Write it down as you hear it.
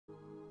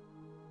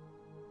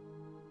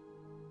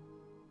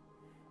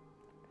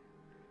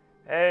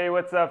Hey,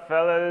 what's up,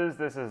 fellas?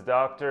 This is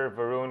Dr.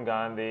 Varun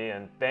Gandhi,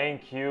 and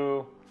thank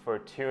you for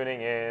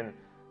tuning in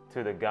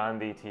to the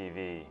Gandhi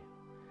TV.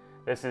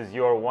 This is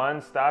your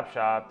one-stop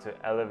shop to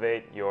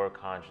elevate your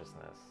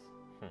consciousness.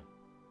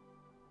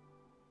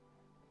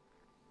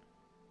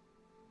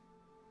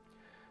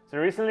 So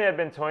recently I've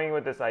been toying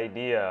with this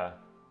idea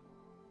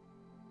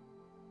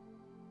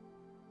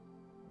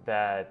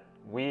that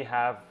we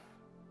have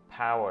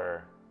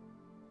power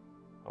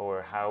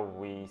over how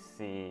we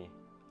see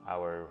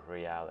our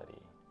reality.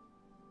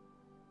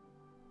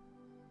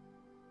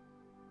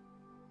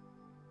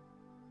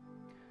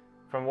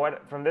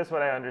 From this,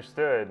 what I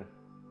understood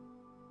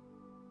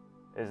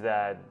is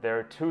that there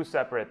are two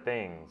separate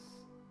things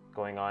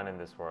going on in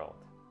this world.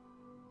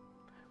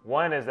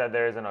 One is that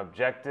there is an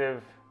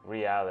objective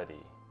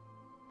reality,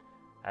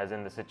 as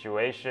in the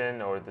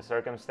situation or the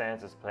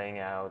circumstances playing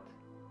out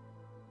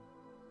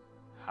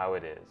how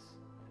it is,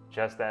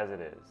 just as it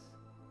is.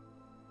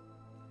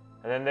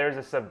 And then there's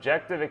a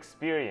subjective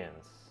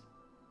experience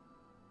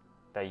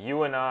that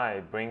you and I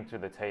bring to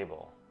the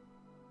table.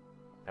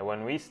 And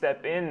when we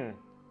step in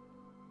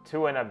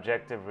to an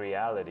objective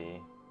reality,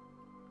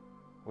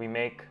 we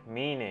make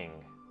meaning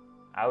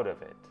out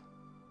of it.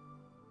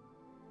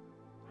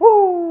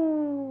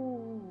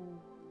 Woo!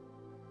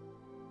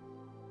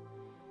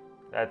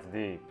 That's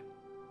deep.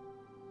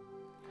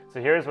 So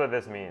here's what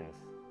this means.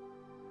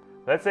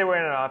 Let's say we're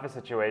in an office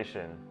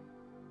situation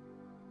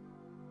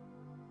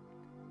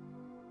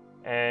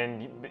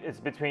and it's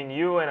between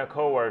you and a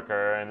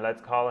coworker, and let's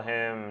call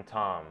him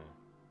Tom.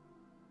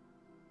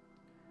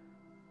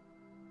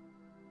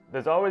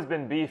 There's always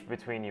been beef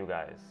between you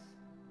guys.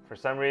 For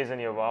some reason,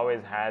 you've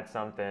always had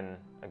something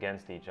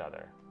against each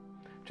other,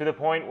 to the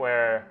point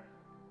where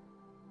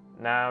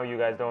now you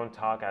guys don't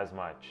talk as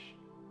much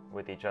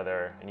with each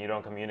other and you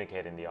don't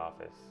communicate in the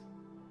office.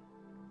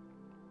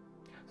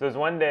 So there's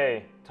one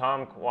day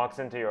Tom walks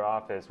into your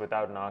office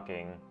without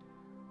knocking,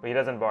 but he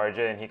doesn't barge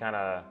in. He kind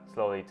of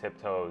slowly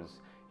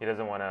tiptoes. He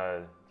doesn't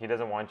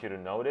want you to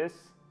notice,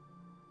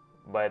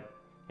 but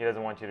he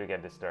doesn't want you to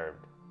get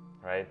disturbed,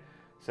 right?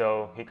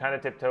 So he kind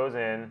of tiptoes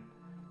in,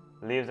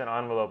 leaves an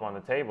envelope on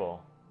the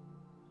table,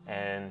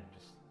 and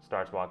just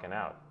starts walking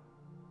out.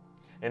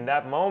 In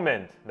that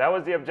moment, that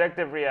was the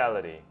objective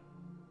reality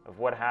of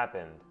what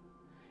happened.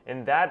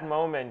 In that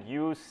moment,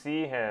 you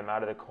see him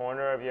out of the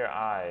corner of your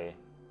eye.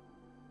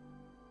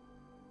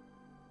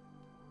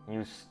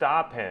 You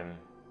stop him,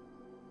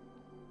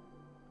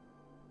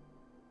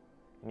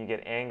 and you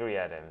get angry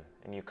at him,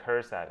 and you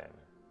curse at him,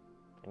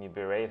 and you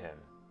berate him.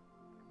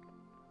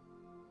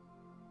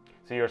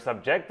 So your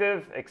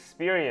subjective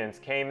experience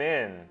came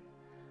in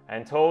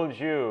and told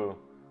you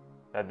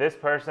that this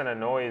person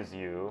annoys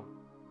you,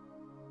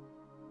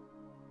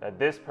 that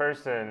this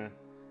person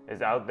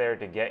is out there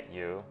to get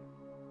you,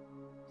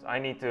 so I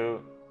need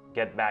to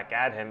get back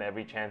at him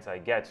every chance I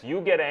get. So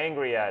you get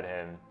angry at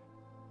him,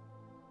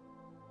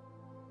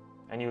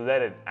 and you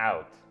let it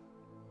out.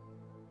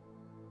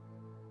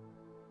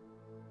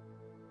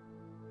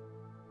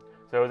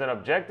 So it was an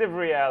objective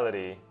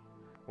reality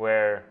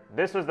where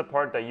this was the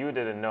part that you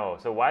didn't know.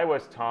 So why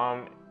was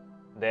Tom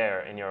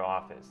there in your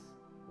office?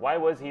 Why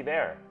was he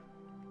there?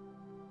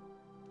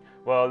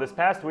 Well, this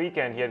past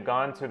weekend he had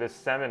gone to this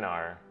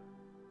seminar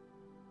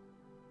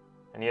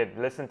and he had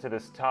listened to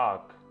this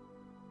talk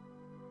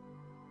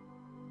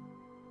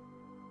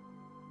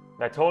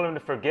that told him to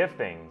forgive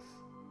things.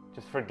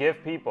 Just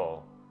forgive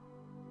people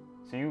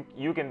so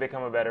you can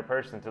become a better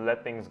person, to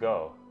let things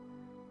go.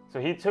 So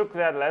he took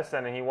that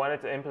lesson and he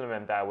wanted to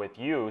implement that with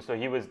you. So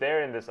he was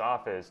there in this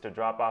office to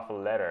drop off a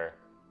letter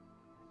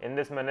in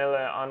this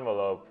manila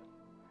envelope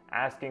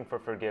asking for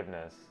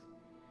forgiveness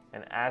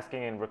and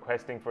asking and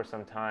requesting for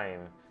some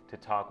time to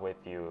talk with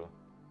you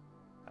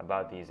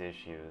about these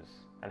issues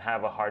and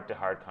have a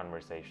heart-to-heart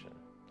conversation.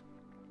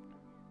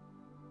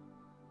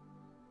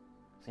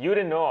 So you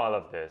didn't know all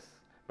of this,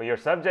 but your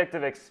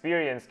subjective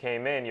experience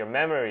came in, your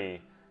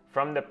memory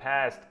from the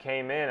past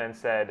came in and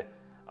said,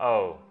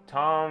 oh,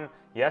 Tom,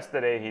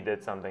 yesterday he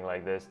did something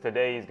like this,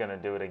 today he's going to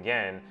do it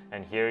again,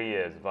 and here he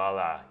is,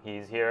 voila,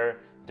 he's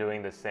here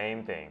doing the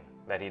same thing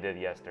that he did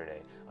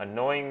yesterday.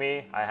 Annoying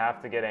me, I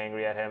have to get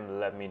angry at him,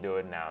 let me do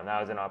it now.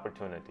 Now is an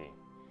opportunity,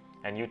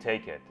 and you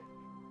take it.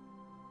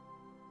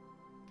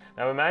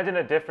 Now imagine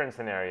a different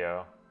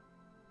scenario,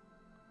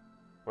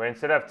 where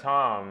instead of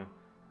Tom,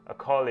 a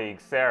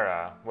colleague,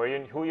 Sarah,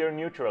 who you're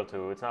neutral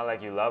to. It's not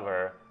like you love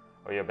her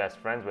or you're best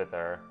friends with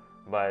her,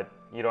 but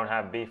you don't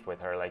have beef with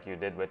her like you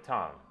did with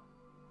Tom.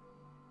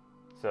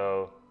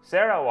 So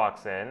Sarah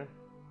walks in,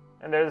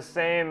 and there's the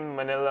same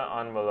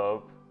manila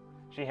envelope.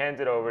 She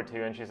hands it over to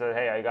you, and she says,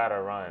 hey, I gotta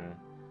run.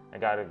 I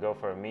gotta go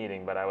for a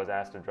meeting, but I was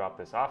asked to drop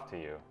this off to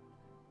you.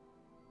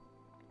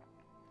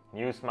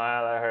 You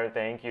smile at her,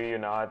 thank you, you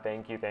nod,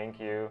 thank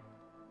you,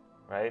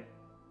 right?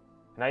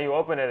 Now you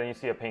open it and you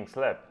see a pink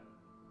slip.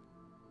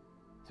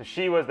 So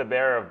she was the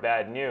bearer of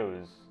bad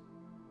news,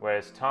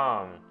 whereas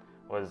Tom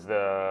was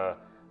the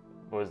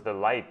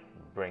light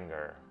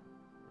bringer,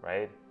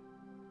 right?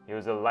 He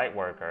was a light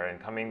worker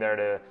and coming there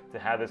to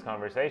have this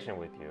conversation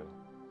with you.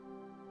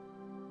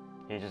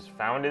 He just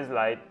found his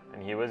light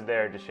and he was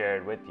there to share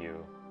it with you.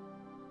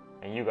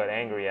 And you got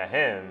angry at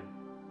him.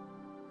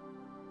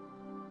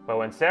 But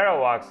when Sarah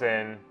walks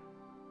in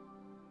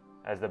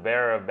as the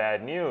bearer of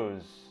bad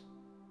news,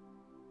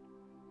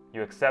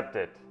 you accept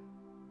it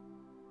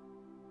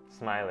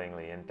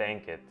smilingly and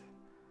thank it.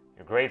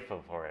 You're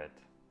grateful for it.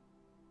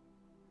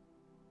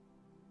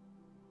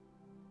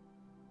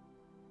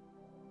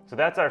 So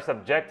that's our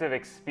subjective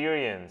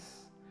experience,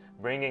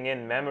 bringing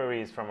in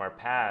memories from our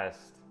past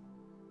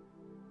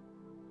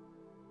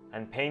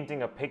and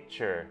painting a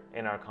picture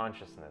in our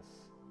consciousness.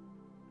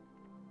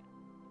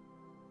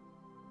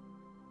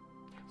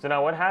 So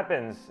now what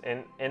happens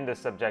in the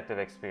subjective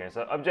experience?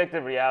 So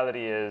objective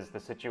reality is the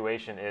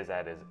situation is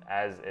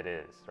as it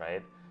is,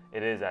 right?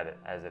 It is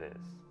as it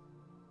is.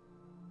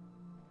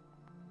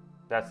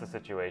 That's the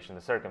situation,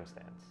 the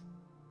circumstance.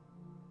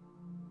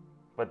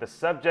 But the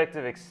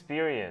subjective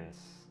experience,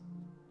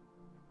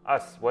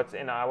 us, what's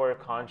in our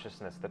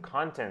consciousness, the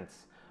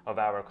contents of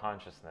our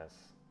consciousness.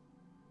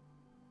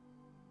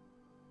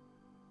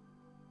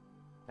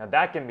 Now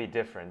that can be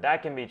different,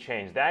 that can be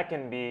changed, that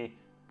can be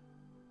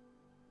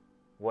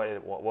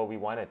what we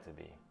want it to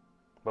be.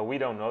 But we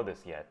don't know this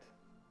yet.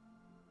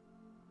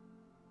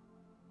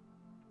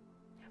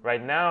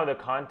 Right now, the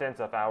contents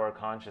of our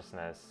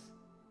consciousness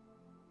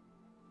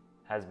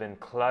has been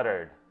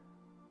cluttered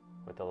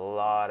with a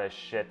lot of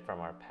shit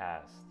from our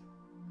past,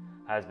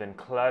 has been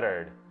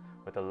cluttered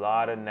with a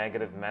lot of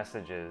negative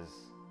messages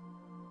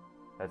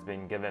that's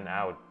been given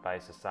out by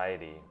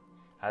society,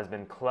 has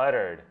been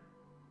cluttered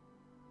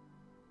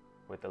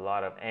with a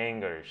lot of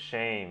anger,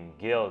 shame,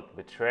 guilt,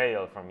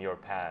 betrayal from your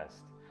past,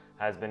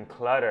 has been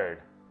cluttered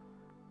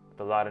with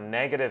a lot of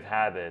negative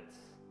habits,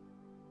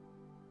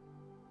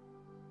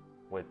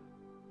 with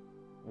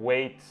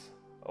weight,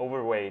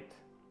 overweight,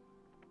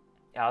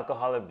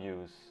 alcohol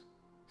abuse,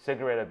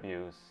 cigarette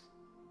abuse.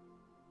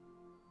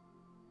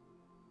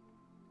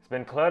 It's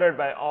been cluttered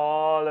by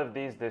all of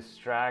these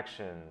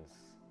distractions.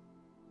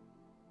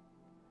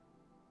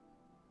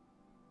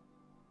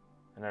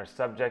 And our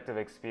subjective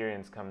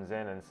experience comes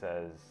in and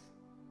says,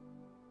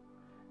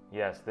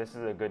 yes, this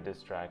is a good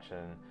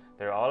distraction.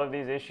 There are all of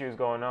these issues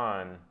going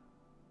on,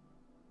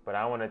 but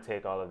I want to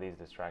take all of these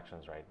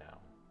distractions right now.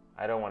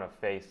 I don't want to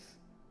face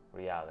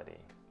reality,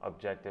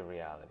 objective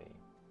reality.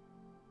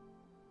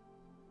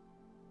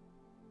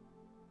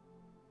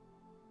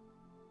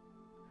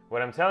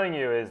 What I'm telling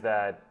you is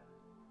that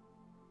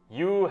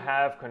you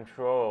have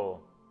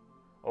control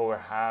over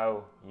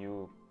how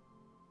you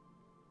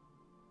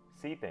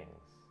see things,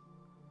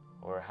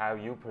 or how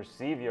you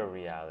perceive your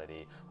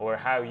reality, or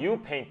how you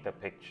paint the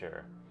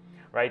picture.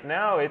 Right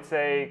now, it's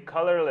a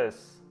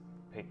colorless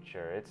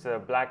picture. It's a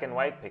black and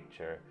white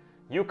picture.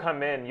 You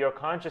come in, your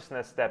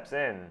consciousness steps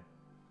in,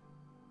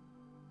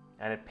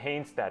 and it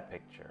paints that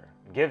picture,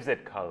 gives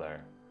it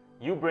color.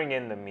 You bring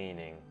in the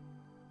meaning.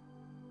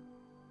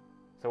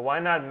 So why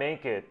not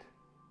make it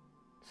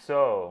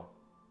so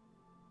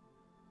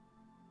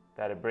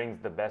that it brings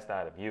the best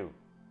out of you?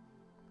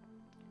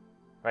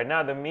 Right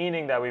now, the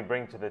meaning that we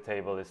bring to the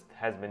table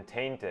has been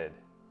tainted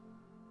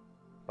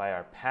by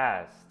our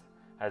past,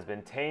 has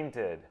been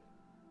tainted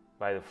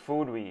by the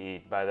food we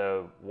eat, by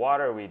the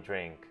water we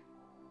drink,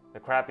 the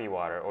crappy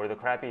water, or the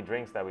crappy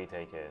drinks that we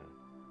take in,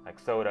 like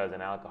sodas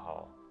and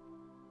alcohol.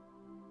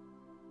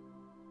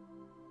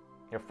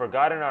 You've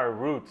forgotten our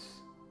roots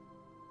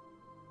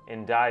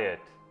in diet.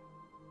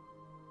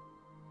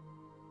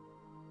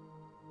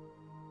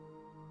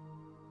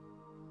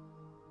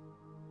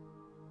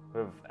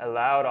 We've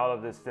allowed all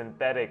of this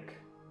synthetic,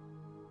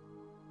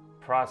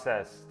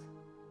 processed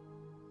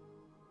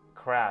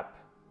crap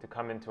to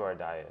come into our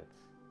diets.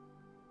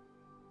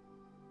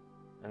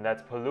 And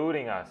that's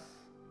polluting us.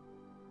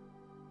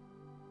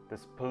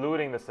 This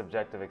polluting the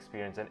subjective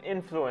experience and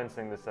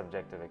influencing the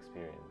subjective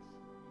experience.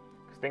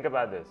 Because think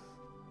about this.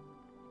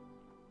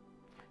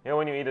 You know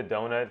when you eat a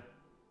donut,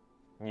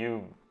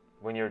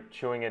 when you're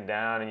chewing it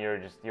down and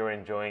you're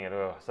enjoying it,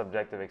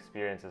 subjective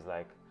experience is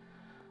like,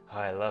 oh,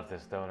 I love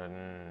this donut,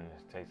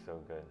 it tastes so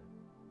good.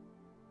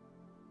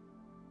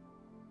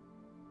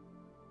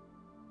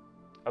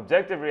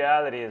 Objective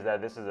reality is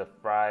that this is a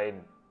fried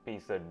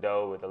piece of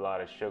dough with a lot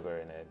of sugar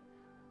in it.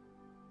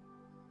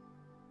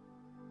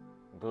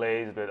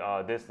 Glazed with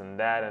this and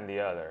that and the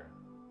other.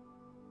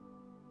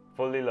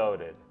 Fully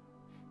loaded.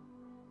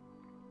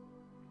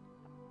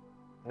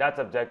 That's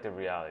objective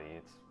reality.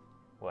 It's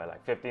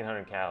like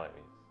 1,500 calories.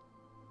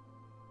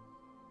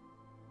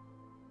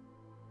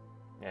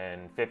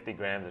 And 50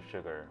 grams of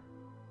sugar.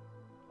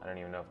 I don't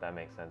even know if that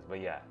makes sense, but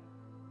yeah,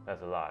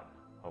 that's a lot,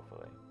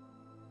 hopefully.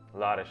 A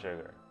lot of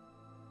sugar.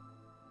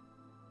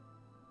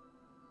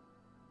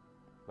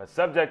 But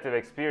subjective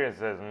experience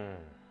says,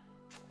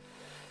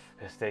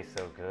 this tastes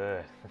so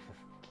good.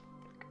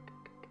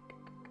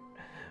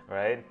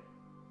 Right?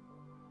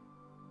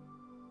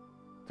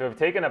 So we've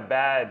taken a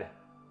bad,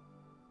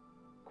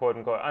 quote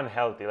unquote,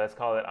 unhealthy, let's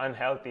call it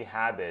unhealthy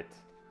habit,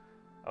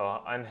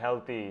 or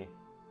unhealthy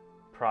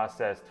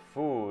processed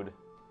food,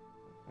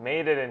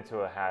 made it into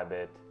a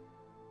habit,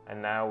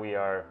 And now we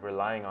are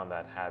relying on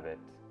that habit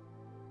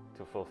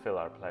to fulfill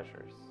our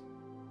pleasures.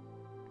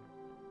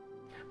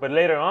 But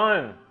later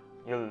on,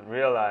 you'll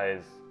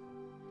realize,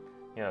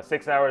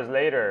 6 hours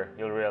later,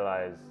 you'll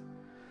realize,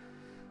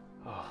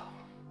 oh,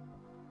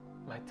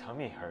 my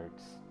tummy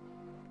hurts.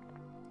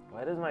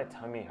 Why does my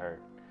tummy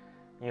hurt?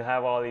 You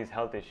have all these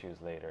health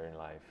issues later in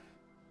life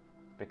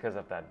because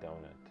of that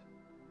donut,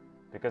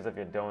 because of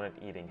your donut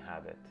eating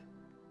habit.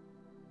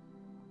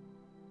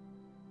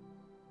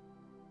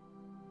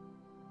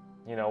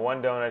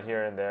 One donut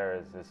here and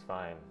there is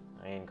fine.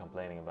 I ain't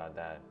complaining about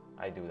that.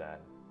 I do that.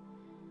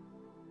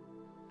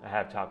 I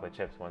have chocolate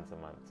chips once a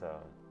month, so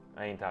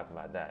I ain't talking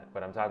about that.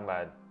 But I'm talking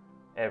about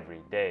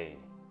everyday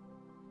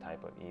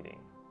type of eating.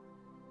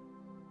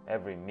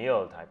 Every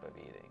meal type of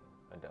eating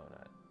a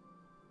donut.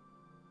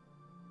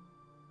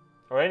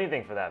 Or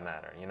anything for that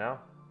matter,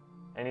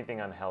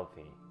 Anything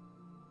unhealthy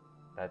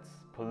that's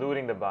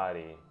polluting the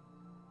body,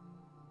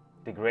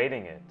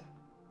 degrading it.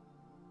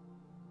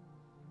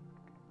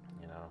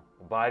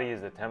 The body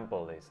is the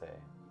temple, they say.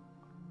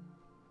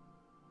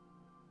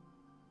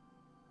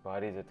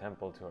 Body is a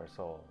temple to our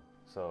soul.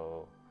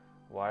 So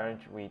why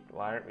aren't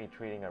we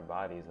treating our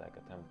bodies like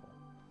a temple?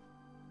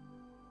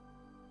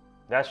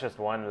 That's just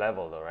one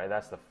level though, right?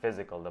 That's the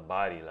physical, the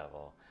body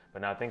level.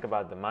 But now think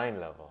about the mind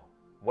level.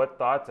 What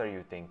thoughts are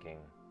you thinking?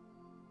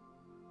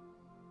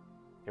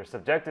 Your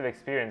subjective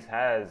experience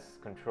has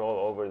control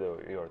over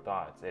your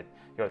thoughts.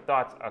 Your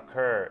thoughts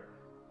occur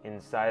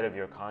inside of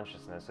your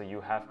consciousness, so you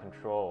have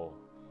control.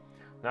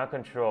 Not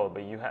control,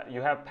 but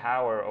you have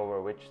power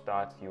over which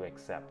thoughts you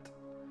accept.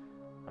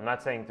 I'm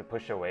not saying to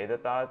push away the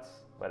thoughts,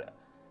 but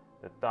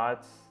the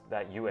thoughts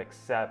that you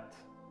accept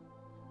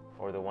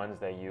or the ones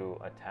that you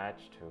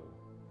attach to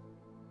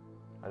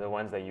are the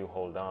ones that you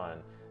hold on,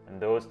 and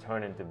those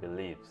turn into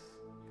beliefs.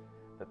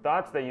 The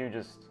thoughts that you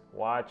just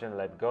watch and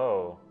let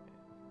go,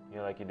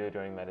 like you do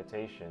during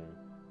meditation,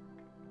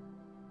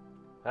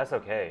 that's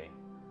okay.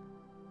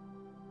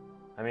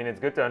 I mean, it's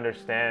good to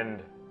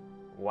understand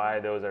why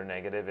those are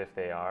negative if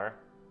they are,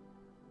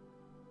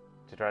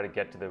 to try to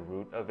get to the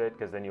root of it,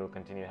 because then you'll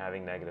continue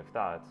having negative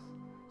thoughts.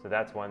 So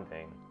that's one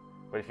thing.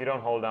 But if you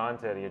don't hold on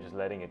to it, you're just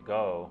letting it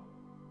go,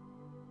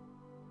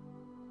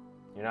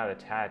 you're not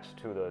attached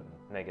to the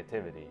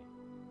negativity.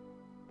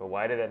 But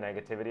why did that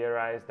negativity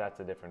arise? That's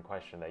a different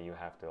question that you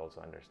have to also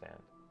understand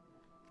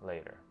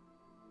later.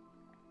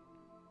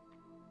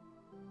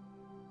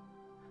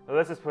 So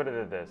let's just put it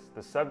at this.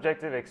 The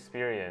subjective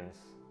experience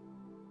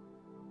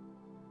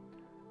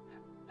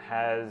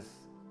has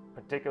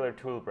particular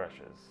tool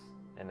brushes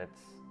in its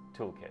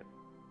toolkit.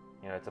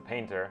 It's a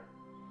painter,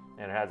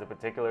 and it has a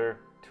particular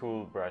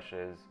tool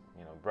brushes.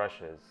 It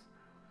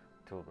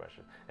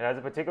has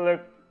a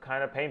particular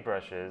kind of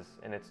paintbrushes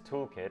in its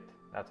toolkit.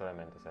 That's what I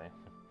meant to say.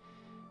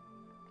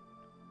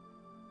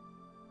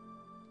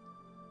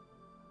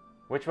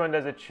 Which one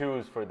does it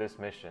choose for this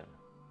mission?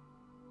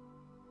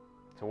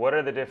 So what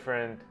are the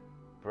different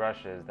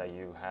brushes that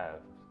you have?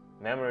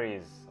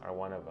 Memories are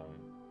one of them.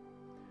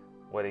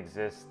 What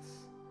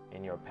exists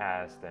in your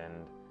past and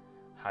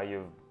how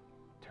you've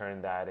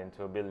turned that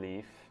into a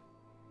belief.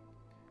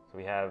 So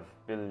we have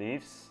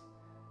beliefs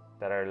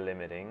that are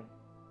limiting,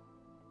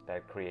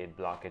 that create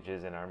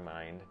blockages in our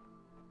mind.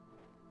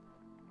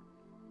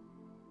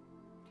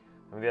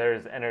 And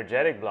there's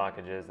energetic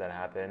blockages that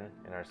happen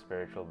in our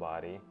spiritual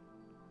body.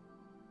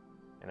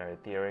 In our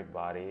etheric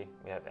body,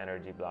 we have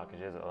energy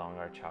blockages along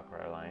our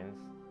chakra lines,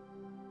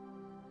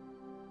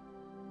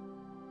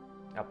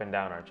 up and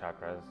down our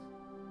chakras.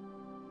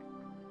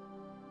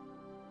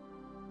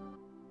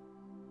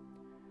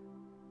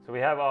 So we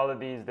have all of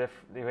these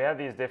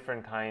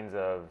different kinds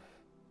of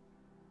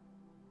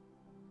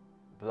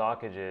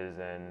blockages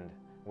and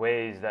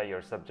ways that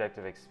your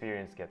subjective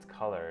experience gets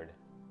colored.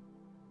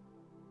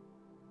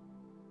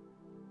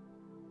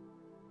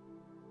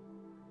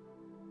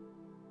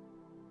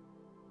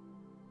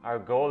 Our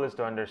goal is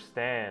to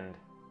understand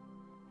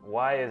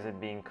why is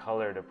it being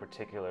colored a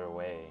particular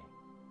way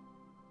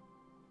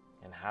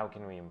and how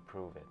can we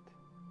improve it.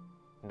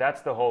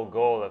 That's the whole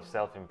goal of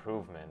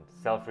self-improvement.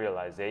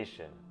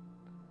 Self-realization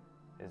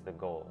is the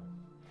goal.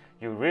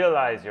 You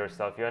realize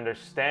yourself, you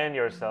understand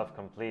yourself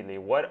completely.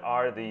 What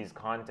are these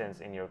contents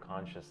in your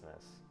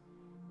consciousness?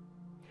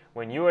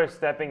 When you are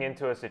stepping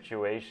into a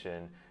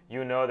situation,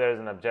 you know there's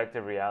an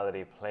objective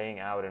reality playing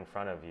out in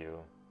front of you.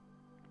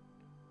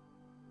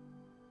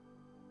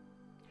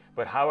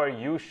 But how are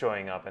you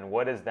showing up, and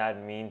what does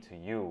that mean to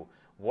you?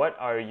 What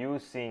are you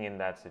seeing in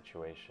that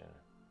situation?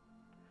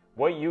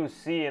 What you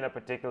see in a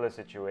particular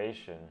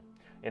situation,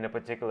 in a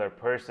particular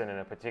person, in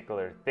a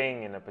particular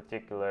thing, in a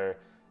particular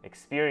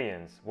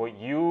experience, what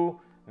you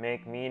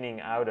make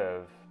meaning out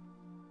of,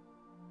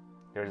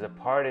 there's a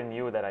part in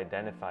you that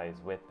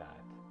identifies with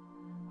that.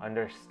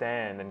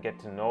 Understand and get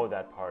to know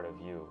that part of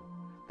you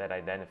that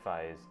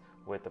identifies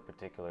with a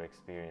particular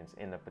experience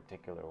in a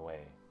particular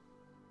way.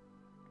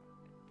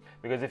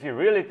 Because if you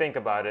really think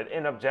about it,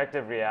 in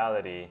objective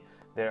reality,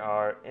 there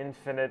are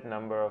infinite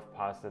number of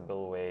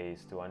possible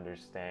ways to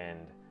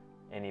understand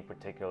any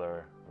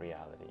particular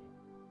reality.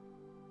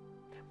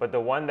 But the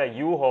one that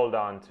you hold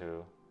on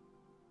to,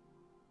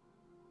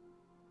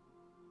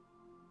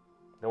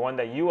 the one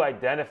that you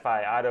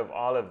identify out of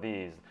all of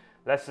these,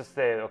 let's just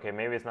say, okay,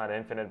 maybe it's not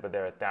infinite, but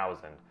there are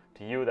 1,000.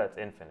 To you, that's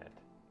infinite,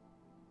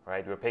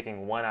 right? We're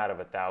picking one out of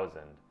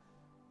 1,000.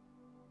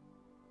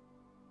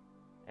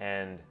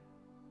 And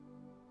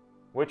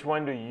which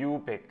one do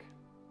you pick?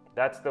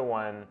 That's the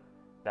one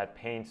that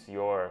paints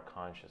your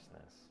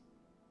consciousness.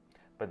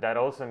 But that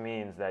also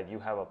means that you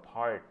have a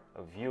part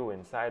of you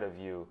inside of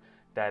you,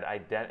 that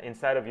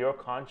inside of your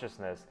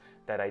consciousness,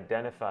 that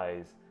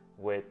identifies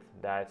with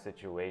that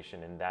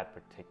situation in that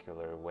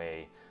particular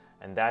way.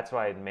 And that's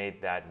why it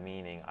made that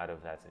meaning out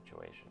of that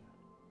situation.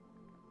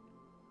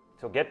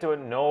 So get to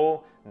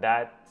know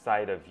that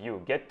side of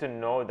you. Get to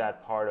know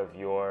that part of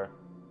your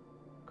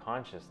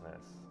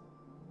consciousness.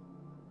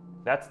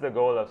 That's the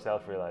goal of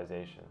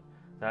self-realization.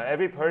 Now,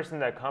 every person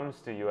that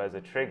comes to you as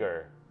a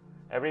trigger,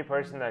 every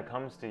person that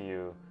comes to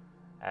you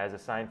as a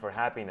sign for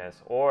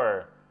happiness,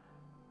 or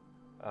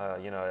to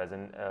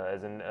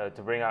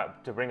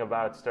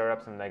stir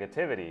up some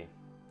negativity,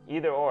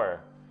 either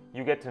or,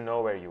 you get to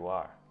know where you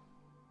are.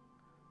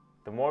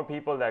 The more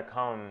people that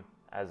come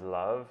as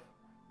love,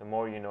 the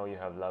more you know you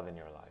have love in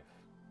your life.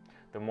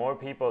 The more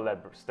people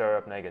that stir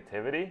up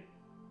negativity,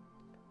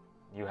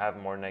 you have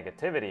more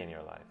negativity in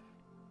your life.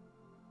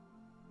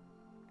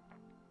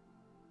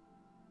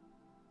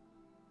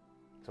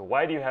 So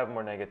why do you have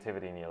more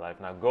negativity in your life?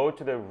 Now go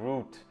to the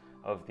root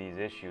of these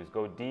issues.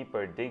 Go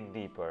deeper, dig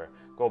deeper.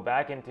 Go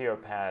back into your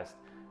past.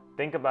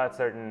 Think about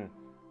certain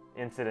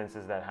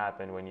incidences that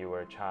happened when you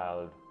were a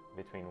child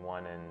between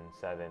 1 and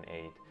 7,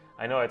 8.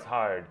 I know it's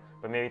hard,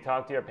 but maybe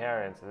talk to your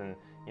parents and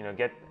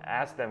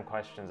ask them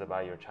questions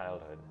about your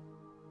childhood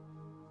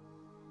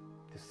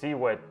to see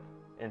what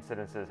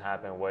incidences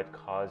happened, what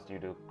caused you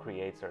to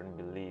create certain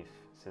belief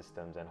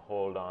systems and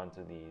hold on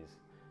to these.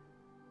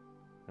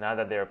 Now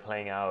that they're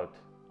playing out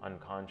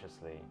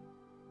unconsciously,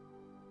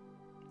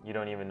 you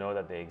don't even know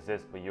that they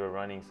exist, but you're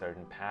running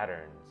certain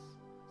patterns,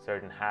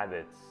 certain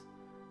habits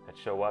that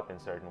show up in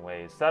certain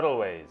ways, subtle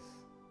ways.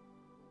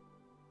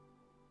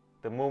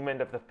 The movement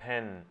of the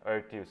pen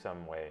irked you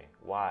some way.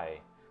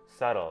 Why?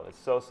 Subtle. It's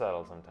so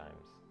subtle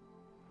sometimes.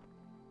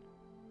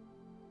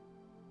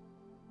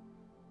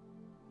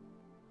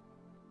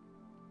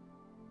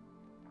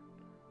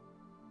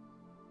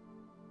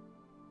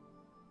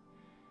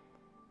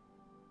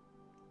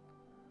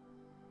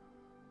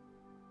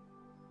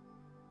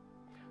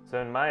 So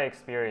in my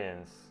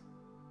experience,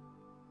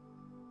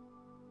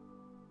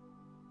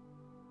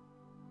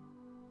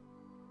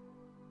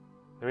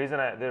 the reason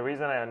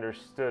I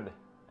understood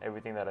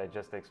everything that I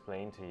just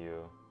explained to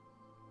you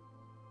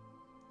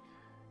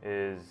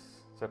is,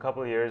 so a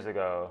couple of years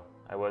ago,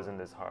 I was in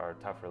this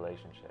tough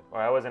relationship.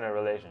 Or I was in a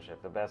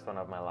relationship, the best one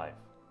of my life.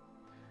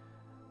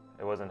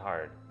 It wasn't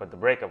hard, but the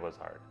breakup was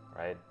hard,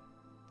 right?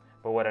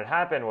 But what had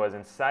happened was,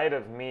 inside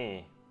of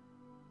me,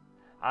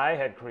 I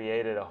had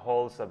created a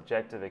whole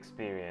subjective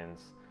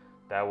experience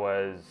that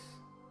was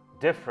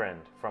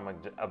different from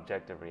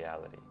objective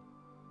reality.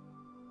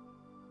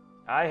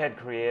 I had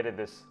created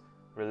this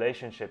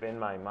relationship in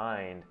my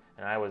mind,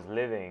 and I was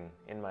living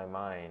in my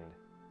mind.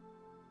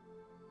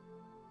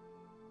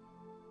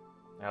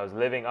 I was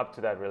living up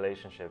to that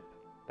relationship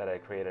that I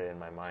created in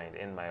my mind,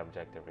 in my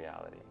objective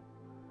reality.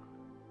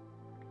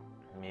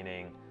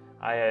 Meaning,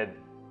 I had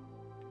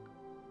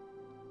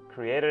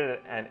created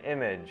an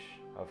image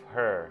of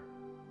her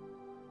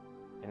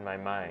in my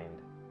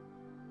mind,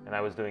 and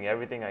I was doing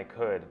everything I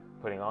could,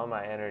 putting all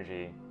my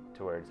energy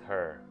towards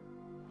her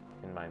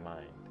in my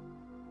mind.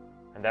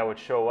 And that would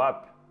show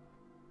up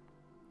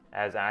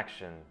as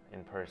action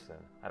in person.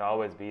 I'd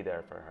always be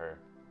there for her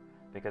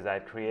because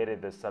I'd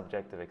created this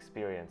subjective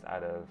experience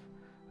out of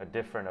a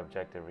different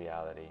objective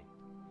reality.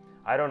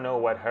 I don't know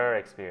what her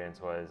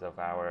experience was of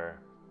our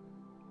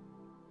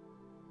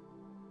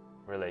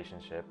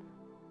relationship.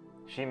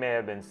 She may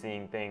have been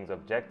seeing things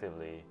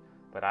objectively,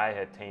 but I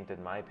had tainted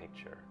my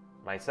picture,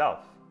 myself.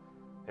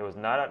 It was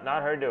not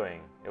her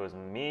doing. It was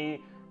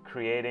me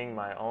creating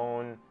my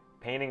own,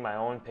 painting my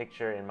own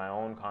picture in my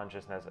own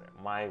consciousness,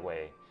 my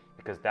way,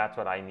 because that's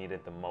what I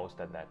needed the most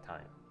at that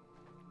time.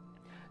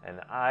 And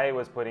I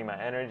was putting my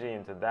energy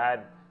into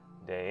that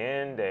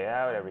day in, day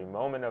out, every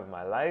moment of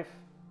my life.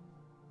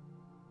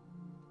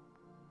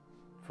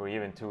 For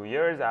even 2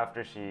 years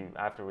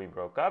after we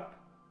broke up,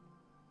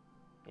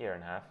 year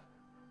and a half.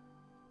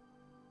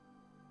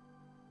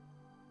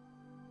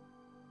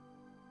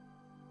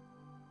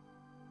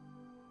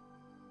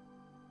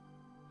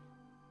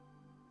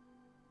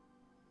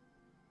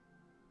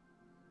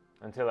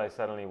 Until I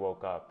suddenly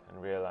woke up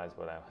and realized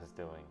what I was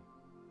doing.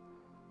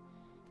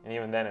 And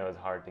even then it was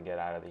hard to get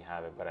out of the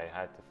habit, but I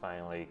had to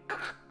finally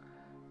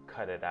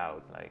cut it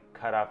out, like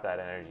cut off that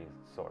energy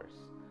source.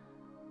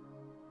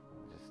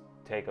 Just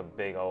take a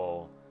big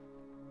old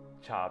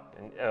chop,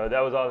 and that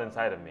was all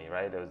inside of me,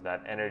 right? There was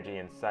that energy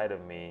inside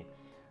of me.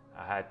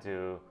 I had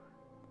to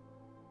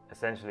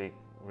essentially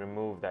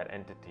remove that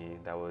entity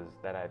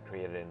that I had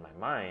created in my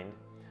mind,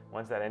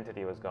 Once that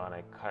entity was gone,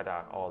 I cut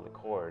out all the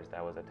cords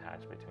that was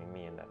attached between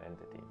me and that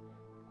entity.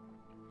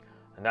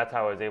 And that's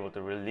how I was able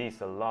to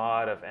release a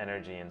lot of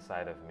energy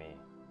inside of me.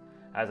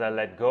 As I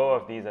let go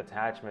of these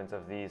attachments,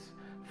 of these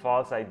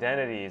false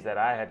identities that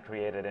I had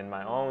created in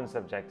my own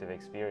subjective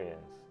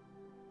experience.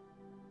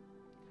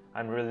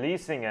 I'm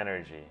releasing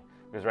energy.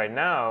 Because right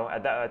now,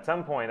 at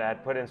some point, I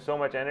had put in so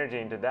much energy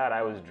into that,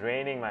 I was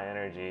draining my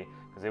energy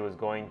because it was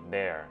going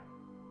there.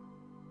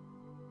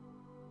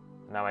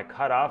 Now I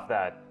cut off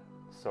that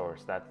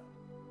source,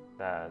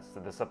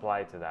 so the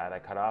supply to that, I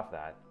cut off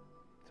that.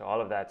 So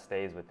all of that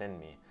stays within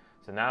me.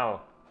 So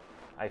now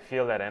I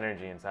feel that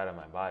energy inside of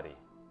my body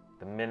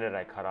the minute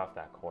I cut off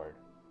that cord.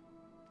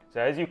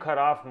 So as you cut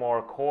off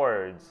more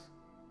cords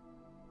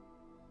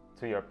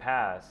to your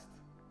past,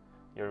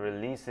 you're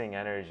releasing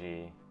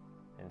energy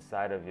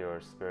inside of your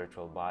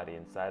spiritual body,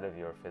 inside of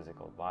your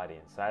physical body,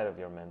 inside of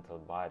your mental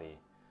body.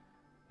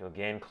 You'll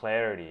gain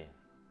clarity.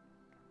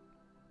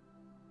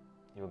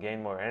 You'll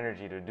gain more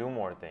energy to do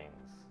more things.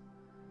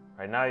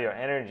 Right now your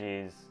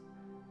energies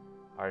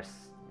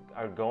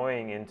are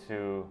going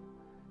into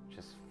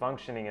just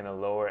functioning in a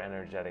lower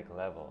energetic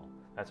level.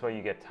 That's why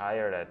you get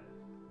tired at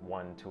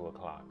 1, 2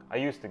 o'clock. I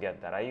used to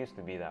get that. I used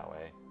to be that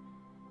way.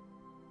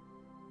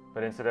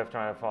 But instead of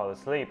trying to fall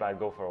asleep, I'd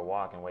go for a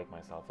walk and wake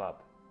myself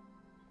up.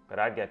 But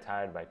I'd get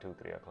tired by 2,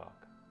 3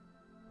 o'clock.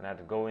 And I had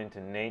to go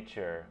into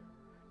nature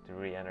to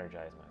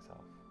re-energize myself.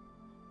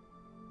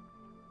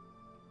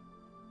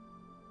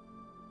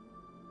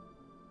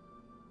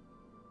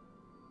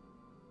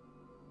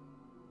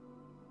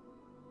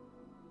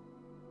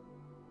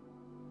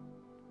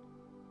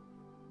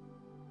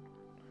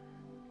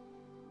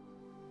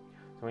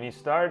 So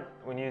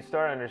when you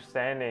start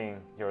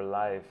understanding your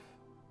life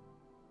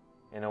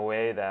in a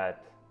way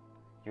that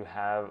you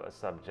have a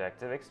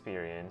subjective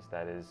experience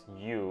that is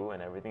you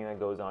and everything that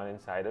goes on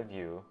inside of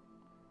you,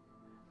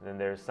 then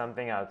there's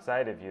something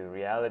outside of you,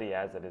 reality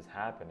as it is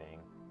happening.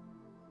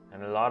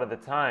 And a lot of the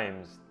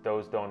times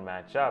those don't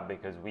match up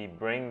because we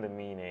bring the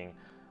meaning,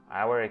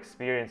 our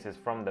experiences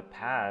from the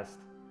past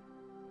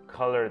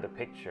color the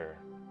picture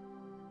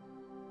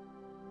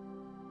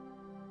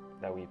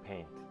that we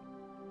paint.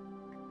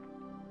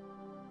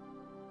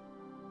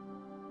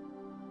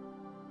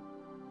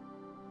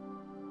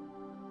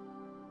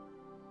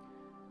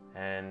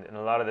 And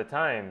a lot of the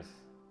times,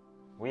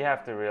 we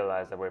have to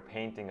realize that we're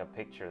painting a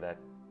picture that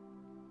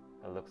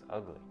looks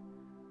ugly.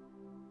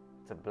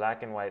 It's a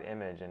black and white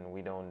image and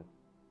we don't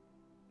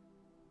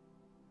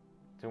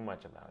do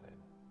much about it.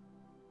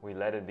 We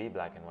let it be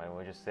black and white.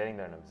 We're just sitting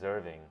there and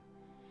observing.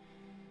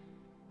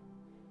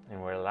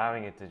 And we're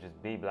allowing it to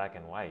just be black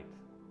and white.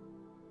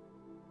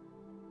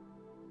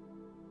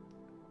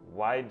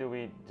 Why do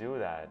we do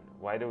that?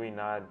 Why do we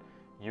not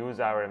use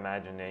our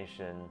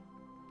imagination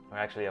or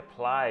actually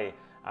apply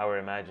our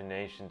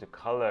imagination to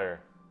color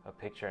a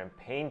picture and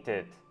paint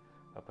it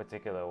a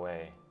particular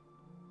way?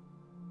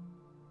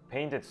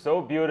 Paint it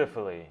so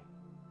beautifully,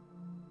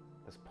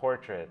 this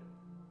portrait,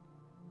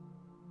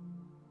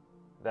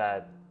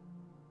 that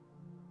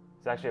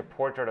it's actually a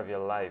portrait of your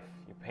life.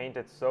 You paint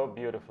it so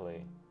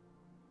beautifully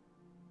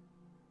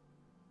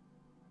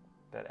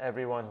that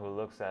everyone who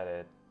looks at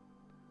it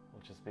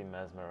will just be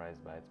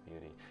mesmerized by its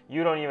beauty.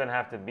 You don't even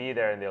have to be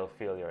there and they'll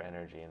feel your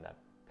energy in that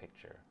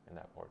picture, in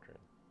that portrait.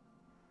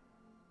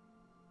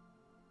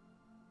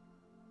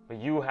 But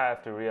you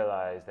have to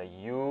realize that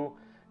you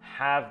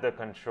have the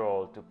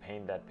control to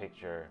paint that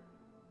picture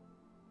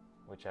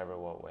whichever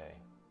way.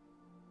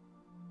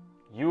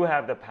 You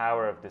have the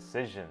power of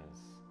decisions.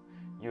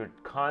 You're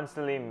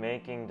constantly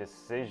making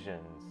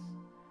decisions.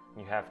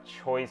 You have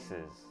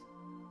choices.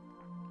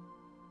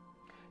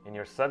 In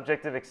your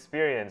subjective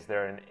experience,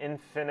 there are an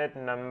infinite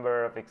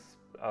number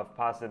of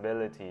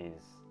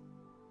possibilities.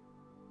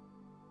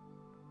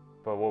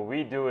 But what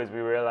we do is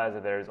we realize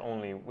that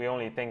we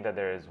only think that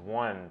there is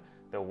one,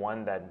 the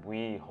one that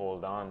we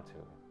hold on to.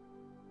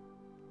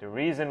 The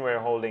reason we're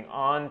holding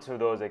on to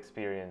those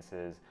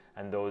experiences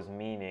and those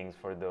meanings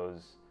for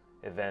those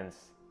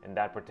events in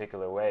that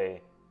particular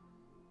way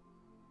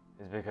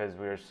is because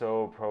we're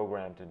so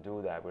programmed to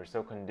do that. We're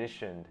so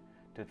conditioned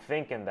to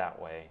think in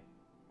that way.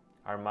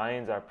 Our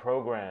minds are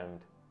programmed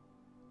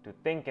to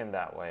think in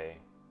that way,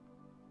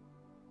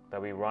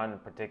 that we run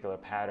particular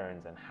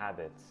patterns and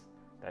habits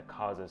that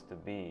cause us to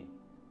be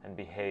and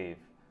behave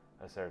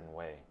a certain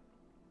way.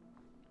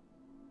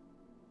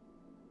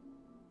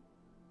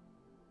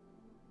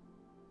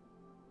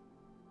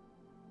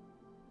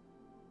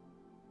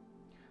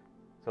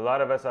 So a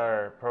lot of us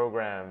are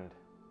programmed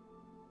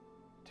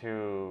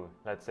to,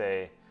 let's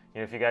say,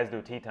 if you guys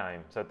do tea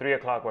time, so 3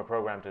 o'clock we're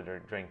programmed to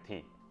drink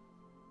tea.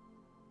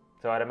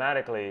 So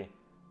automatically,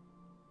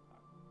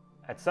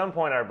 at some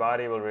point our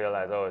body will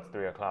realize, oh, it's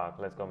 3 o'clock,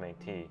 let's go make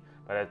tea.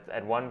 But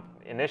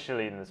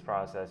initially in this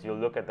process, you'll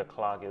look at the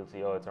clock, you'll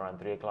see, oh, it's around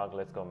 3 o'clock,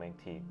 let's go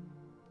make tea.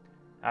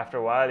 After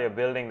a while, you're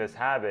building this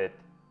habit,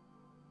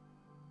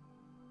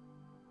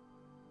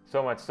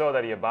 so much so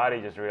that your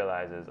body just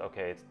realizes,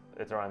 okay,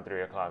 it's around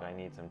 3 o'clock, I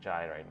need some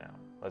chai right now.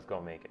 Let's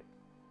go make it.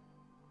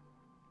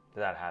 So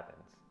that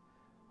happens.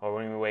 Or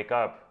when we wake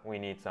up, we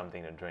need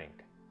something to drink.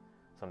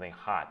 Something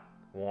hot,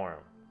 warm,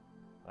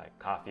 like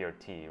coffee or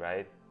tea,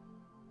 right?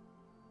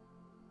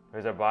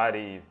 Because our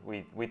body,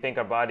 we think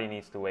our body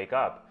needs to wake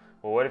up.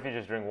 Well, what if you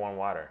just drink warm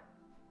water?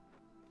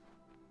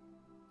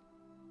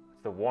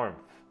 It's the warmth,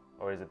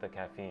 or is it the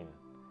caffeine?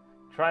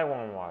 Try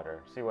warm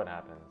water, see what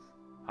happens.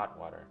 Hot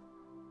water.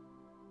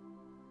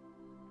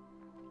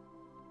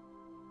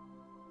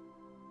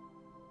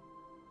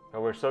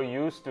 But we're so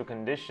used to,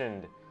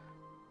 conditioned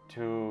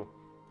to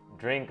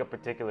drink a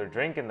particular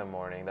drink in the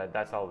morning that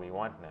that's all we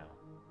want now.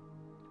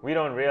 We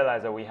don't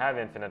realize that we have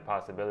infinite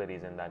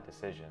possibilities in that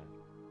decision.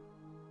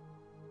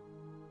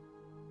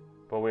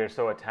 But we're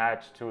so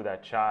attached to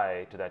that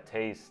chai, to that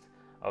taste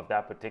of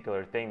that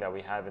particular thing that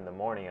we have in the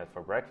morning as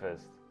for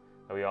breakfast,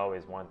 that we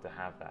always want to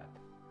have that.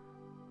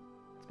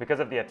 It's because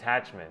of the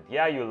attachment.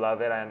 Yeah, you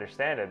love it, I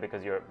understand it,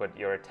 but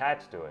you're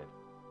attached to it.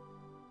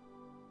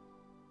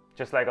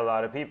 Just like a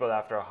lot of people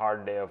after a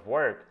hard day of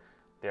work,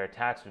 they're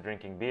attached to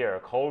drinking beer, a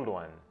cold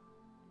one,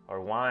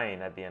 or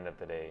wine at the end of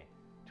the day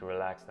to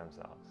relax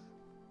themselves.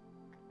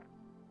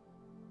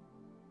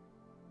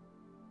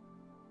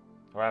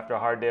 Or after a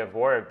hard day of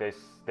work,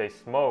 they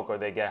smoke or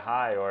they get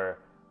high or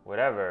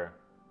whatever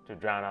to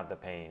drown out the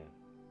pain.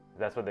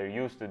 That's what they're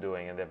used to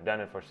doing, and they've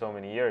done it for so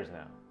many years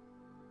now.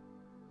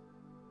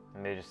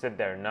 And they just sit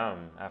there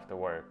numb after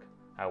work.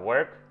 At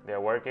work,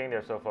 they're working,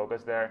 they're so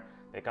focused there.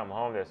 They come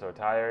home, they're so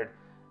tired,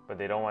 but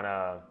they don't want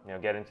to,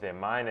 get into their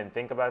mind and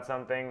think about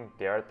something.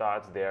 Their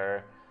thoughts,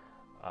 their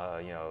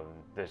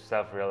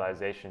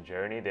self-realization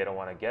journey. They don't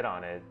want to get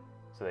on it,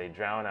 so they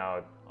drown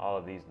out all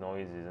of these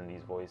noises and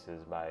these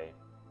voices by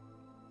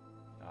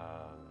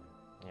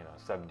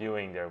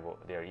subduing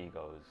their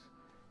egos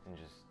and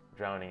just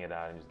drowning it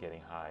out and just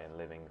getting high and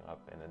living up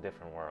in a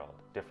different world,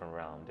 different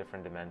realm,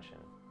 different dimension.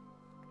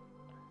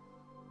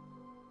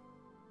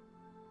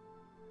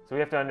 So we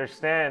have to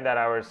understand that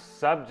our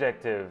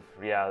subjective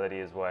reality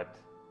is what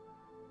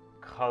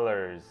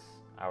colors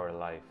our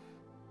life.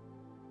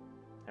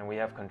 And we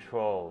have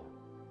control.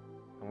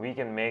 And we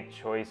can make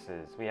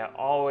choices. We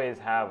always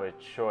have a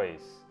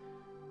choice.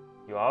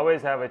 You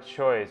always have a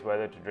choice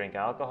whether to drink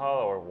alcohol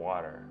or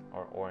water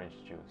or orange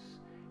juice.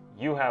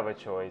 You have a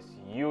choice.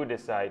 You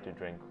decide to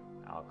drink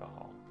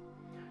alcohol.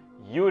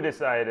 You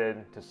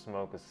decided to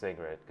smoke a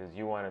cigarette because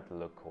you wanted to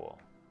look cool.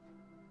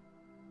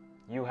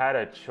 You had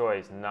a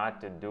choice not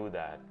to do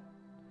that.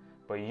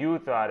 But you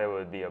thought it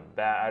would be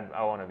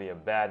I want to be a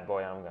bad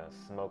boy, I'm going to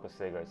smoke a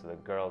cigarette so the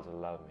girls will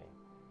love me.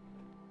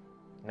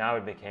 Now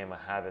it became a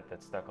habit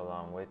that stuck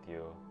along with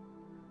you.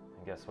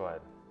 And guess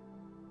what?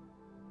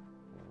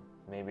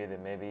 Maybe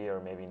or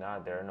maybe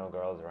not, there are no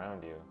girls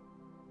around you.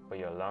 But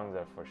your lungs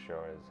are for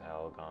sure as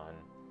hell gone.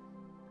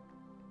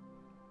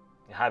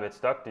 The habit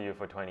stuck to you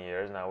for 20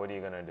 years, now what are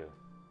you going to do?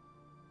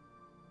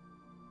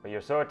 But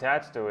you're so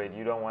attached to it,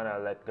 you don't want to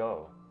let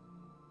go.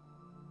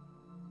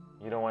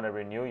 You don't want to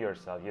renew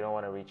yourself. You don't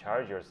want to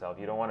recharge yourself.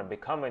 You don't want to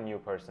become a new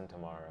person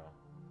tomorrow.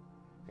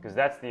 Because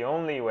that's the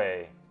only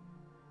way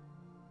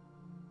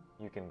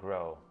you can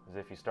grow, is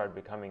if you start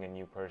becoming a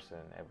new person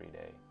every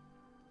day.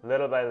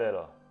 Little by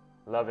little,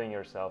 loving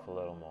yourself a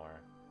little more.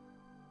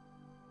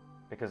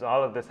 Because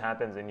all of this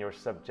happens in your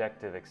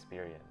subjective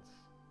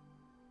experience.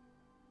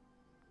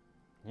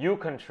 You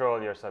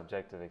control your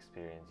subjective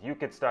experience. You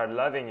could start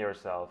loving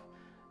yourself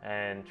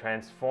and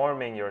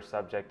transforming your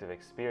subjective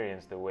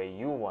experience the way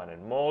you want it,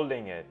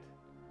 molding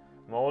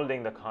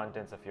the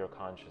contents of your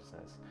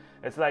consciousness.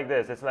 It's like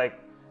this. It's like,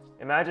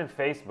 imagine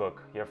Facebook,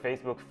 your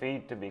Facebook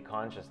feed to be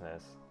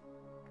consciousness,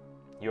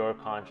 your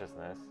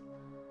consciousness.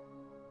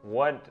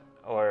 Your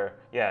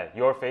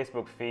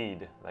Facebook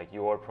feed, like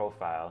your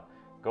profile,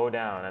 go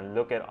down and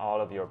look at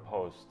all of your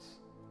posts.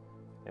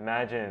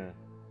 Imagine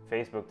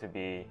Facebook to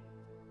be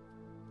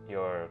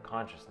your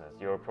consciousness.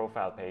 Your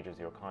profile page is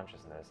your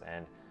consciousness,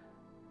 and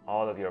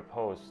all of your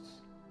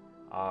posts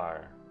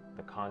are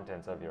the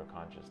contents of your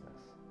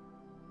consciousness.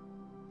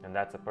 And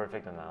that's a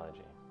perfect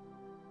analogy.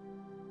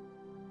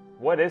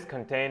 What is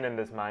contained in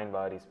this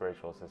mind-body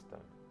spiritual system?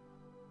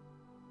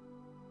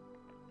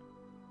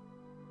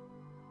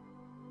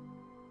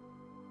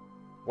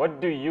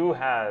 What do you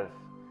have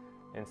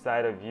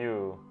inside of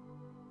you?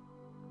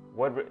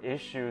 What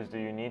issues do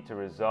you need to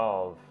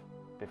resolve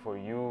before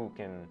you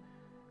can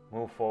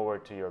move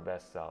forward to your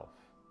best self?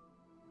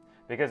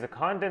 Because the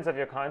contents of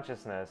your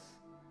consciousness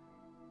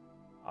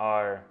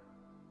are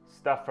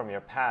stuff from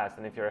your past,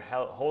 and if you're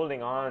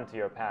holding on to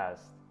your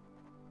past,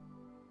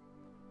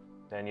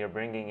 then you're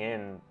bringing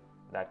in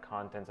that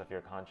contents of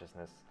your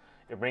consciousness.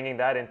 You're bringing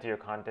that into your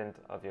content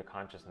of your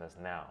consciousness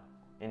now,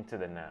 into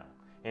the now.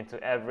 Into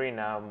every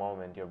now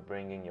moment, you're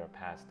bringing your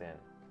past in.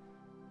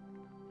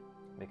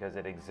 Because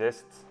it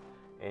exists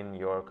in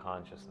your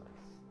consciousness.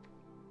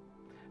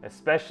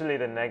 Especially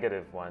the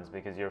negative ones,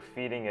 because you're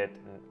feeding it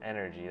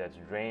energy that's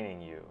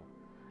draining you,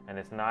 and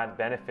it's not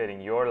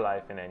benefiting your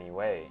life in any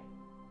way.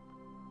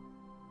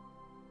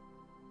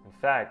 In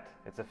fact,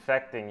 it's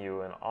affecting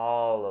you in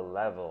all the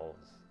levels.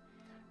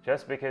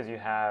 Just because you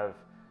have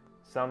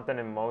something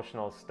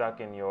emotional stuck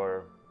in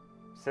your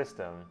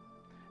system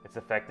It's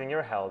affecting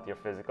your health, your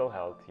physical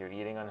health. You're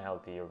eating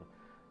unhealthy.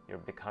 You're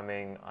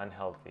becoming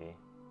unhealthy.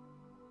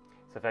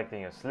 It's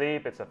affecting your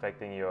sleep. It's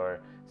affecting your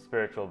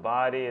spiritual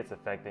body. It's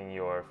affecting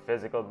your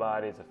physical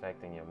body. It's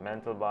affecting your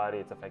mental body.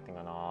 It's affecting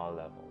on all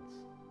levels.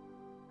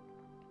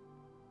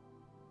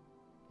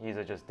 These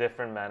are just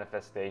different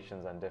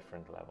manifestations on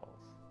different levels.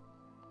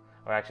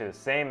 Or actually the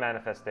same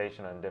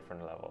manifestation on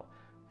different level.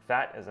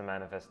 Fat is a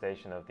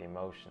manifestation of the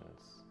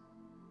emotions.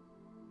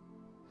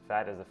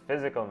 Fat is a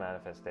physical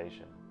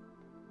manifestation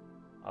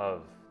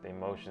of the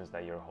emotions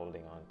that you're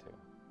holding on to.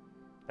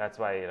 That's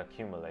why it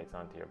accumulates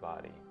onto your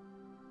body.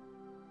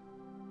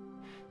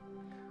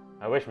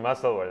 I wish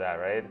muscle were that,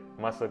 right?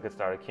 Muscle could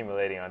start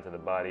accumulating onto the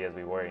body as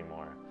we worry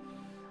more.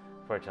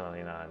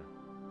 Fortunately not.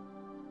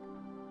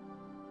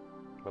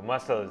 But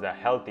muscle is the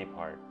healthy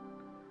part.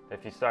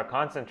 If you start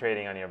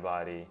concentrating on your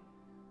body,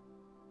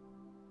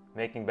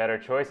 making better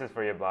choices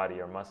for your body,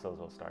 your muscles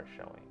will start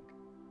showing.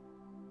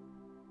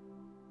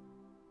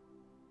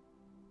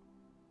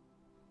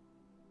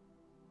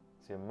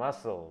 So your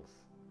muscles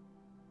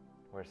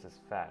versus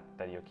fat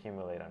that you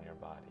accumulate on your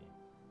body.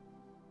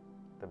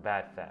 The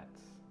bad fats.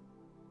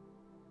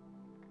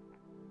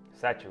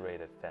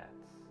 Saturated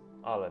fats.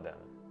 All of them.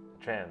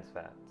 Trans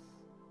fats.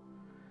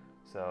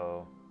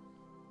 So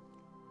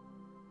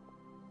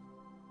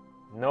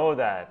know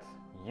that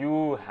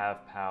you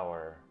have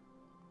power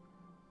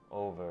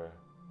over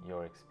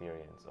your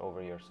experience,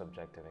 over your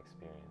subjective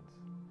experience.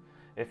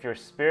 If your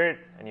spirit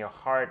and your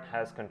heart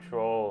has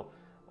control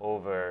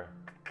over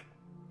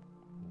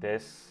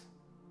this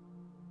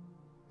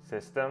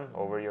system,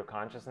 over your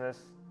consciousness,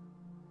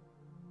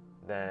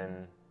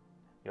 then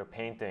you're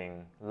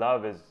painting.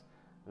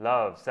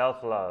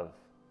 Self-love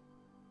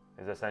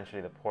is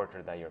essentially the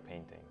portrait that you're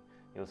painting.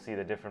 You'll see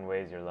the different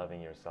ways you're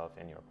loving yourself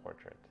in your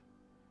portrait,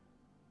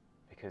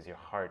 because your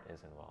heart is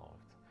involved.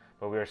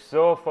 But we're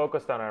so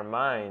focused on our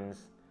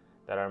minds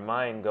that our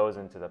mind goes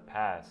into the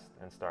past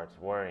and starts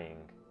worrying.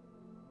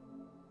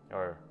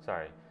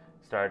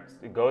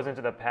 It goes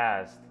into the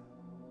past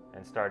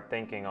and start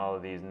thinking all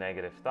of these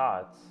negative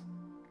thoughts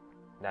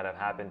that have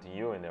happened to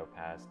you in their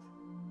past.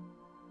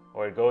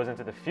 Or it goes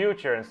into the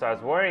future and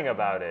starts worrying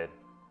about it.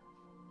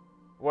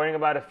 Worrying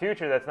about a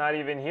future that's not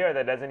even here,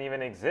 that doesn't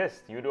even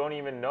exist. You don't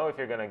even know if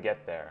you're going to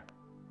get there.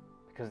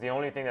 Because the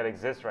only thing that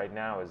exists right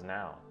now is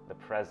now, the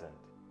present.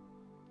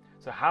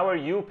 So how are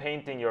you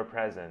painting your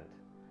present?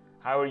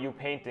 How are you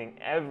painting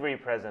every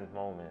present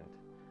moment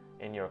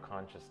in your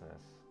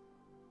consciousness?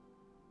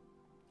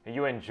 Are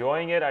you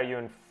enjoying it? Are you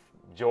in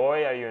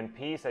joy? Are you in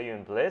peace? Are you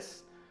in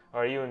bliss?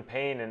 Or are you in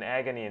pain and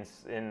agony and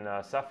in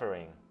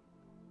suffering?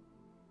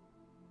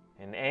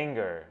 In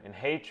anger, in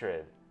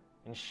hatred,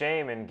 in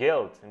shame, in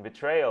guilt, in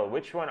betrayal?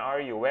 Which one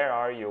are you? Where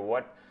are you?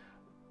 What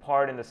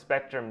part in the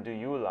spectrum do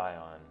you lie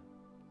on?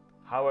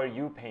 How are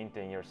you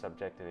painting your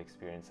subjective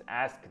experience?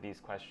 Ask these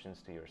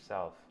questions to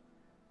yourself.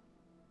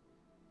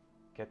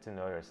 Get to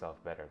know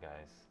yourself better,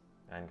 guys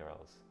and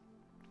girls,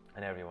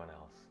 and everyone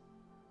else.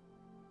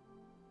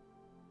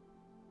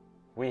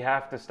 We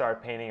have to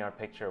start painting our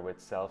picture with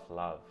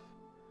self-love.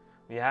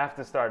 We have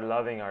to start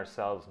loving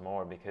ourselves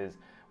more, because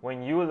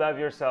when you love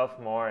yourself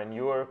more and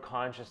your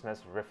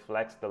consciousness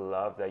reflects the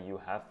love that you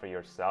have for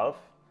yourself,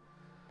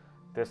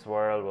 this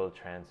world will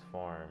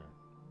transform.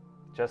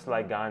 Just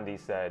like Gandhi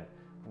said,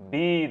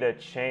 be the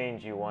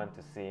change you want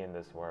to see in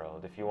this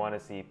world. If you want to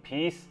see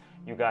peace,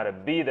 you got to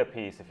be the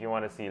peace. If you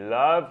want to see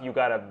love, you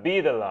got to be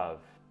the love.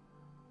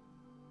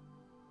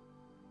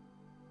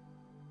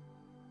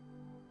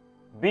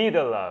 Be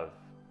the love.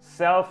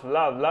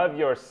 Self-love. Love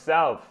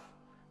yourself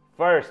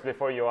first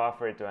before you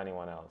offer it to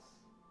anyone else.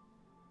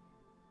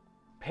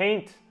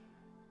 Paint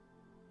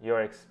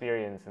your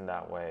experience in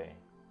that way.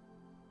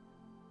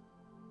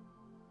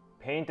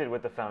 Paint it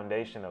with the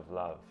foundation of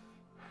love.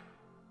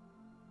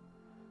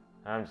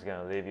 I'm just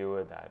going to leave you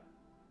with that.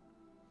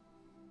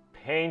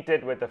 Paint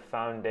it with the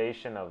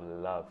foundation of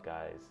love,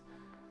 guys.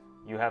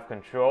 You have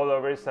control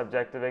over your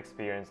subjective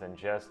experience, and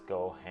just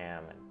go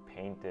ham and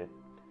paint it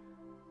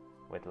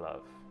with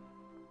love.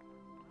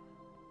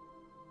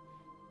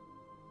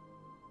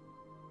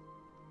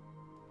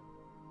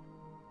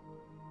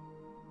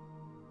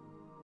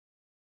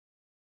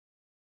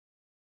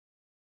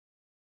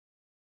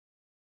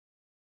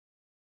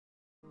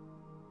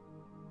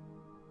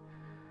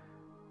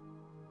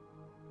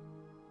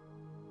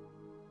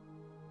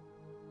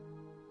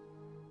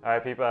 All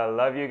right, people, I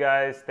love you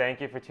guys. Thank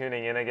you for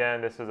tuning in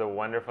again. This was a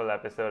wonderful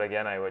episode.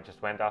 Again, I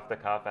just went off the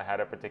cuff. I had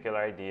a particular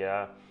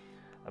idea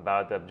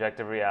about the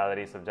objective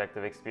reality,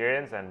 subjective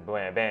experience, and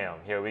bam, bam,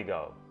 here we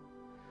go.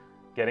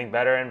 Getting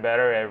better and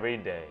better every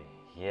day.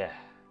 Yeah.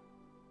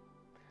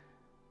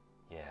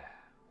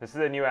 This is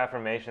a new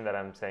affirmation that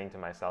I'm saying to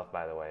myself,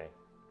 by the way.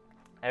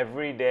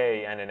 Every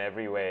day and in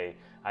every way,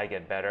 I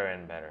get better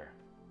and better.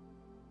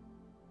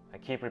 I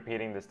keep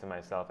repeating this to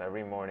myself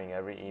every morning,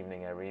 every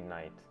evening, every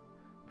night.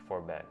 Before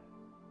bed.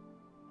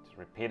 Just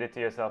repeat it to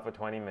yourself for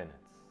 20 minutes.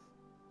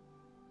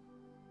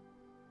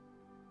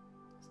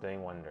 It's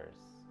doing wonders.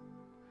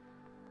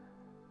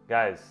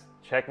 Guys,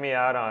 check me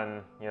out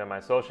on my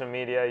social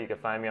media. You can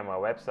find me on my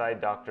website,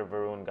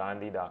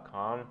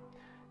 drvarungandhi.com.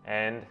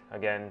 And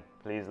again,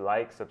 please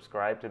like,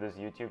 subscribe to this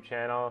YouTube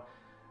channel.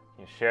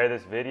 You share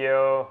this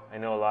video. I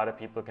know a lot of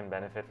people can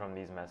benefit from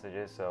these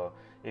messages, so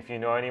if you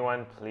know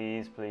anyone,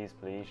 please, please,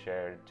 please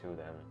share it to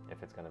them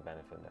if it's going to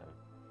benefit them.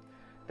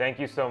 Thank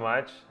you so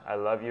much. I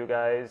love you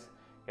guys.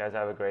 You guys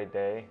have a great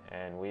day,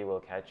 and we will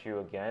catch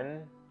you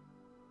again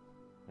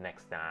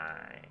next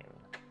time.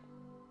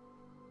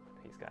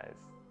 Peace, guys.